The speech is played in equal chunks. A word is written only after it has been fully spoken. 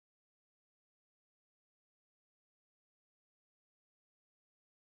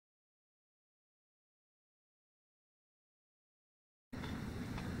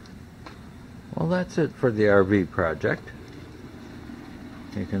Well, that's it for the RV project.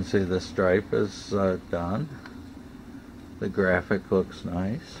 You can see the stripe is done. The graphic looks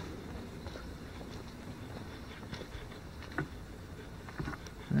nice.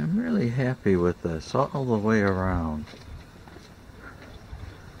 And I'm really happy with this all the way around.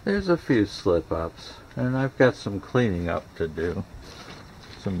 There's a few slip-ups, and I've got some cleaning up to do.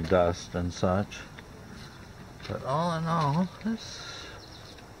 Some dust and such. But all in all, this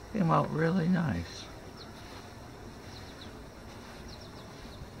came out really nice.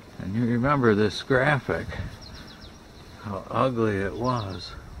 And you remember this graphic, how ugly it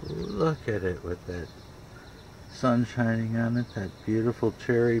was. Look at it with that sun shining on it, that beautiful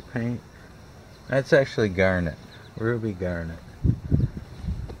cherry paint. That's actually garnet, ruby garnet.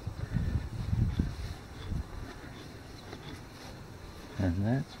 And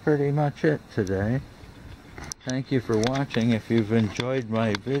that's pretty much it today. Thank you for watching. If you've enjoyed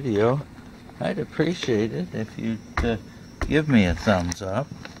my video, I'd appreciate it if you'd give me a thumbs up.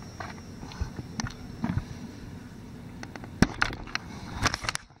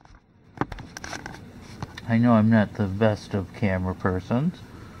 I know I'm not the best of camera persons,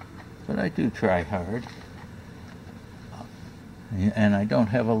 but I do try hard. And I don't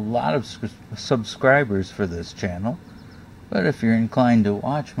have a lot of subscribers for this channel, but if you're inclined to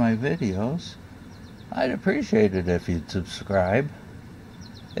watch my videos, I'd appreciate it if you'd subscribe.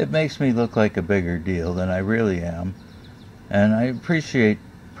 It makes me look like a bigger deal than I really am, and I appreciate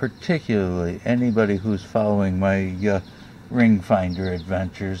particularly anybody who's following my ring finder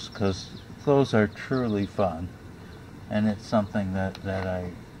adventures, because those are truly fun, and it's something that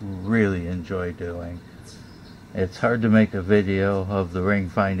I really enjoy doing. It's hard to make a video of the ring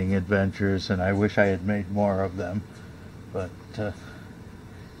finding adventures, and I wish I had made more of them, but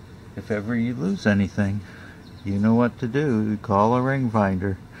if ever you lose anything, you know what to do. You call a ring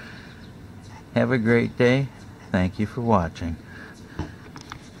finder. Have a great day. Thank you for watching.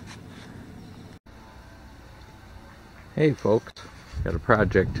 Hey folks, got a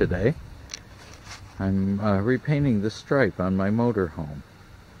project today. I'm repainting the stripe on my motorhome.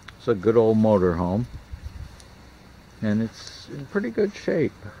 It's a good old motorhome, and it's in pretty good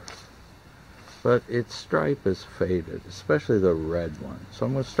shape, but its stripe is faded, especially the red one. So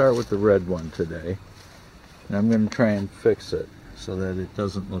I'm going to start with the red one today, and I'm going to try and fix it so that it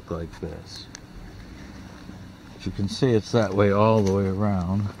doesn't look like this. As you can see, it's that way all the way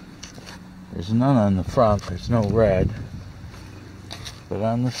around. There's none on the front, there's no red, but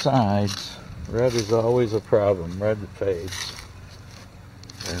on the sides, red is always a problem. Red fades,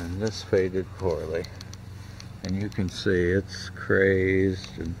 and this faded poorly, and you can see it's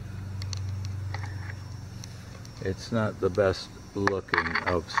crazed, and it's not the best looking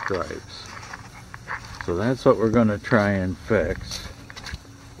of stripes. So that's what we're going to try and fix.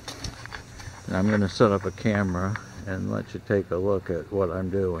 And I'm going to set up a camera and let you take a look at what I'm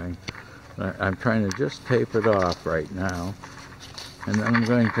doing. I'm trying to just tape it off right now, and then I'm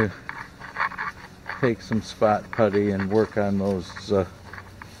going to take some spot putty and work on those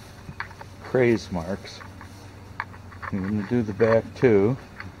craze marks. I'm going to do the back too,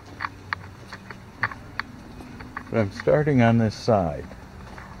 but I'm starting on this side.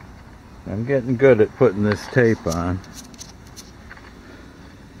 I'm getting good at putting this tape on,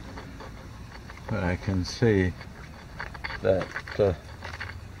 but I can see that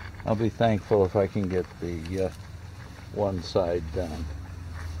I'll be thankful if I can get the one side done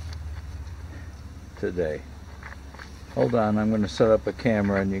today. Hold on, I'm going to set up a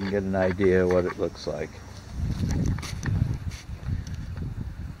camera and you can get an idea of what it looks like.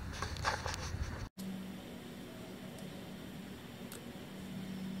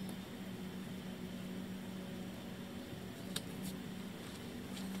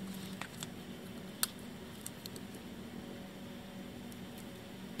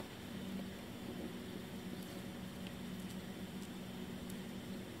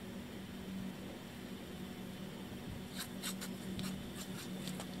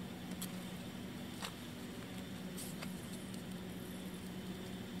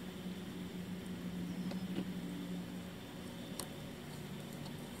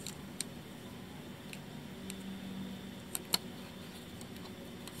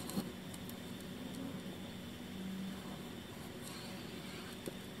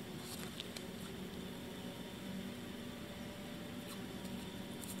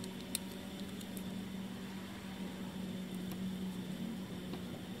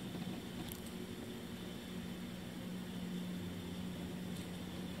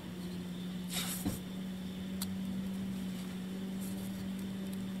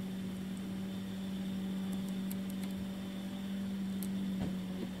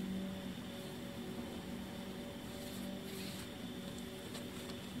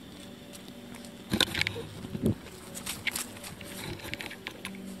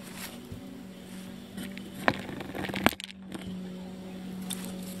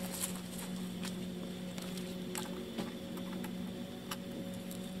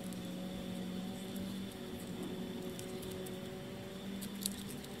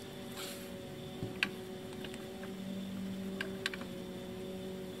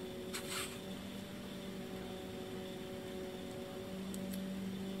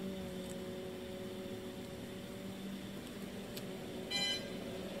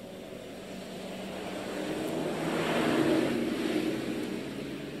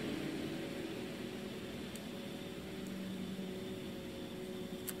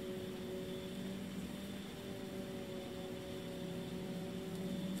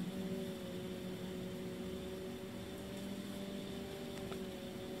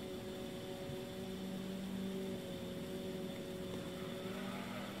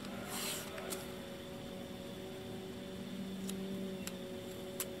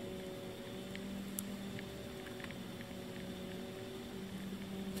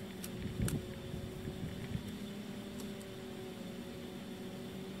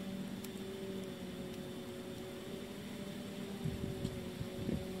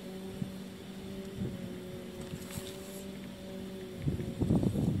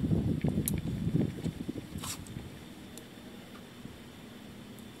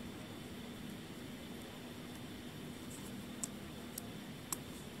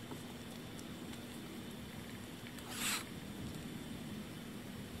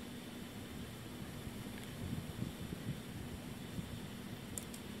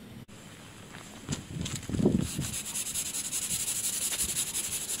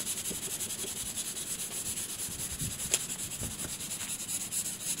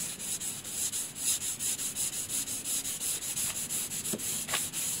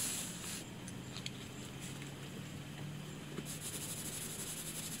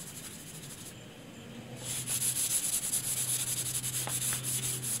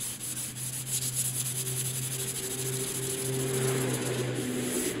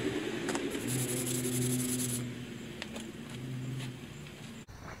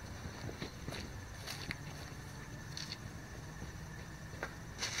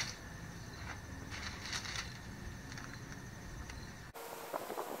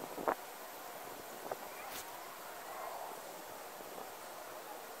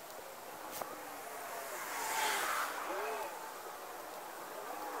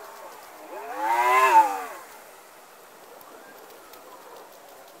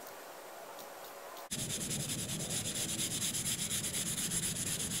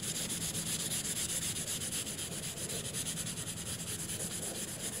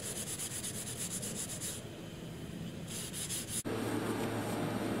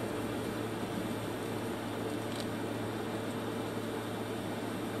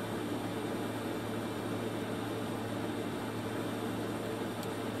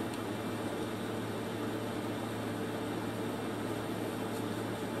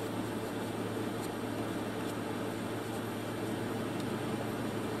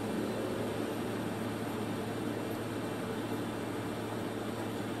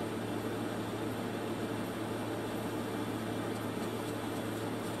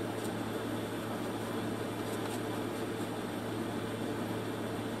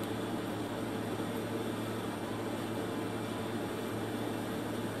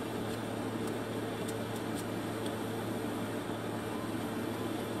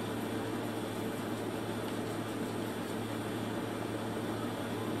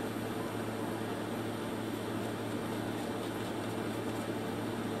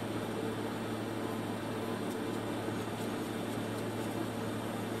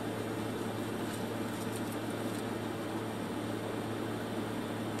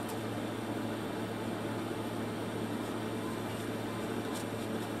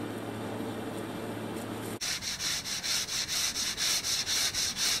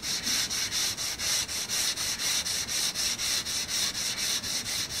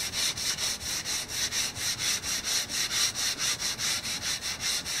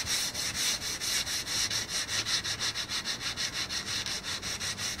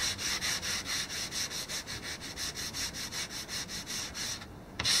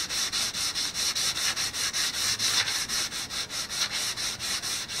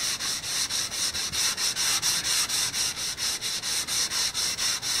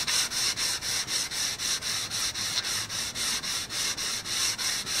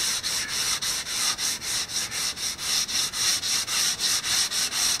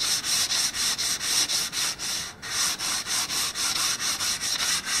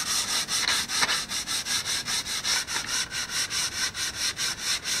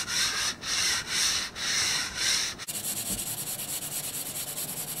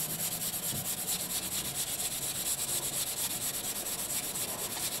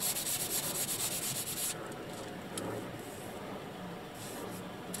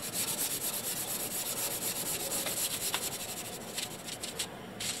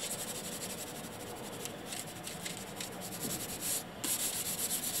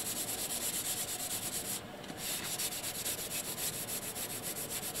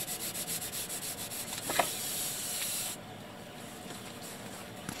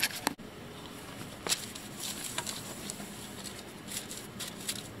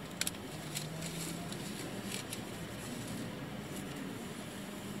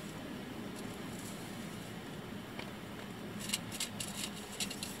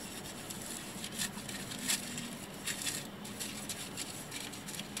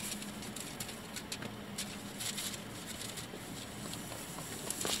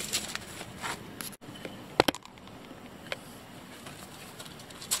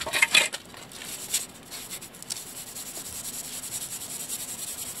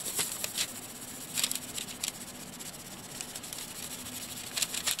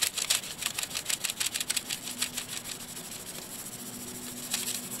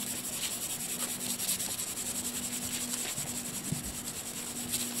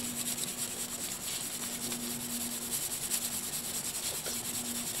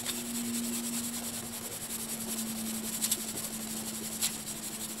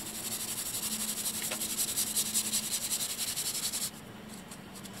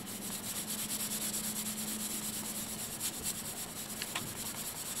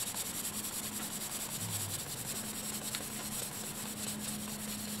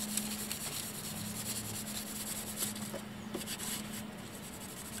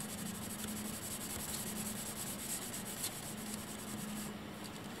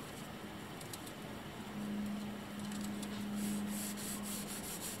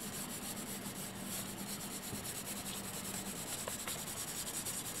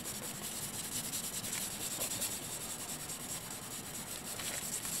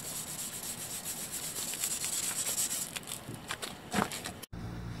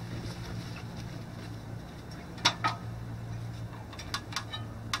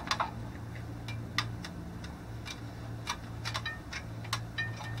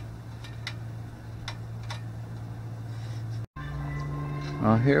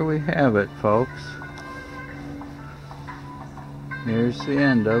 Well, here we have it, folks. Here's the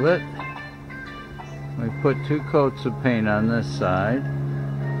end of it. We put 2 coats of paint on this side.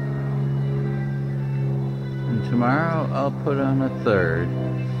 And tomorrow I'll put on a 3rd.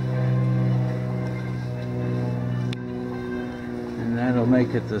 And that'll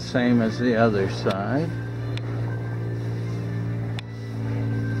make it the same as the other side.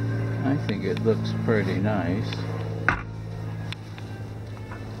 I think it looks pretty nice.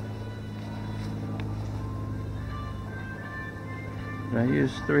 I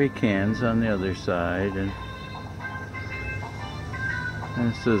used 3 cans on the other side, and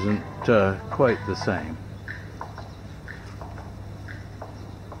this isn't quite the same.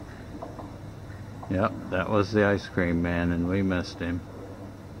 Yep, that was the ice cream man, and we missed him.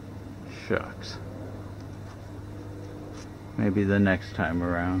 Shucks. Maybe the next time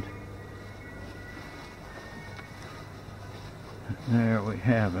around. There we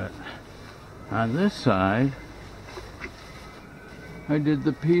have it. On this side, I did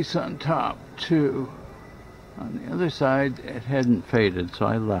the piece on top too. On the other side, it hadn't faded, so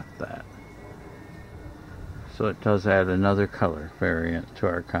I left that. So it does add another color variant to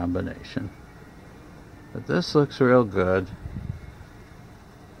our combination. But this looks real good.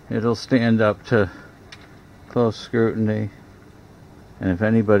 It'll stand up to close scrutiny. And if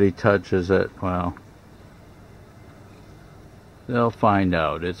anybody touches it, well, they'll find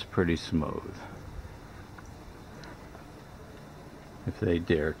out it's pretty smooth. If they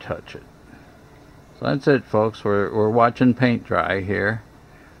dare touch it. So that's it, folks. We're watching paint dry here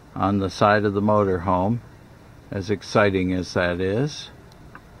on the side of the motorhome. As exciting as that is,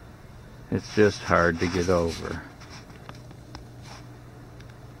 it's just hard to get over.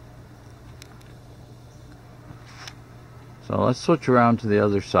 So let's switch around to the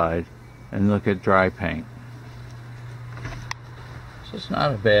other side and look at dry paint. So it's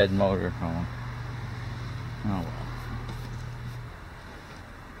not a bad motorhome. Oh well.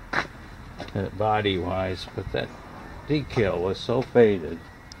 Body wise, but that decal was so faded.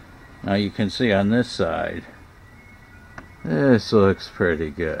 Now you can see on this side, this looks pretty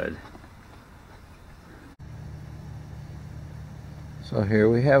good. So here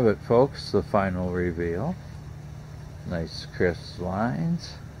we have it, folks, the final reveal. Nice crisp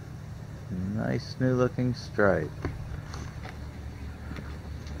lines, nice new looking stripe.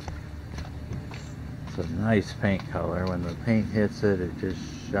 It's a nice paint color. When the paint hits it, it just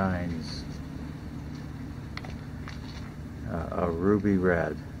shines a ruby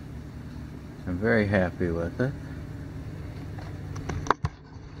red. I'm very happy with it.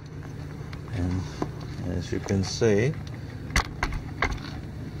 And as you can see,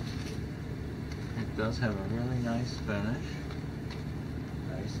 it does have a really nice finish.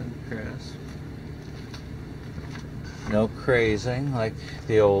 Nice and crisp. No crazing like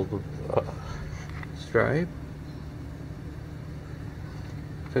the old stripe.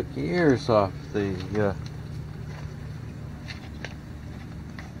 Took years off the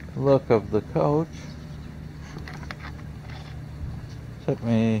look of the coach. Took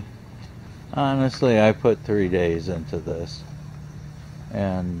me, honestly, I put 3 days into this,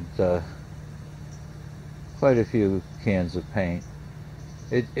 and quite a few cans of paint.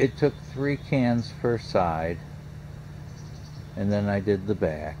 It took 3 cans per side, and then I did the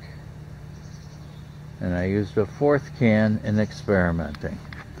back, and I used a 4th can in experimenting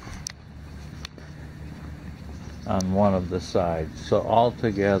on one of the sides. So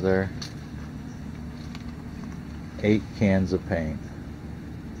altogether 8 cans of paint,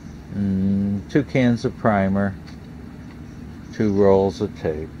 2 cans of primer, 2 rolls of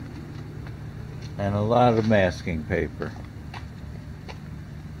tape, and a lot of masking paper.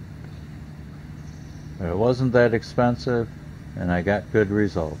 But it wasn't that expensive, and I got good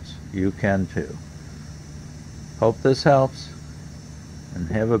results. You can too. Hope this helps, and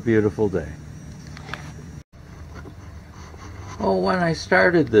have a beautiful day. Oh, when I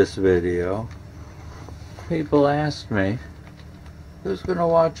started this video, people asked me, who's going to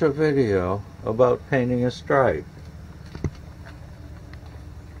watch a video about painting a stripe?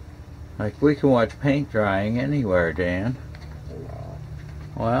 Like, we can watch paint drying anywhere, Dan.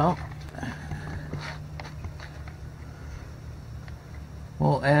 Well,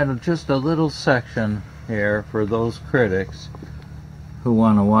 we'll add just a little section here for those critics who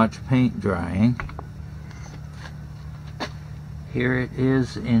want to watch paint drying. Here it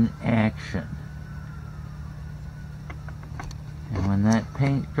is in action. And when that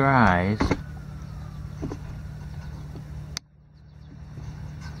paint dries,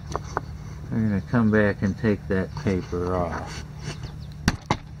 we're going to come back and take that paper off.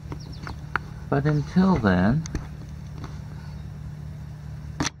 But until then,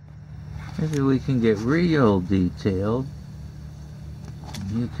 maybe we can get real detailed.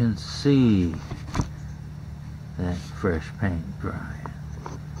 You can see that fresh paint drying.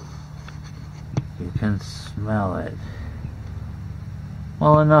 You can smell it.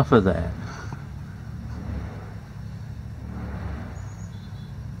 Well, enough of that.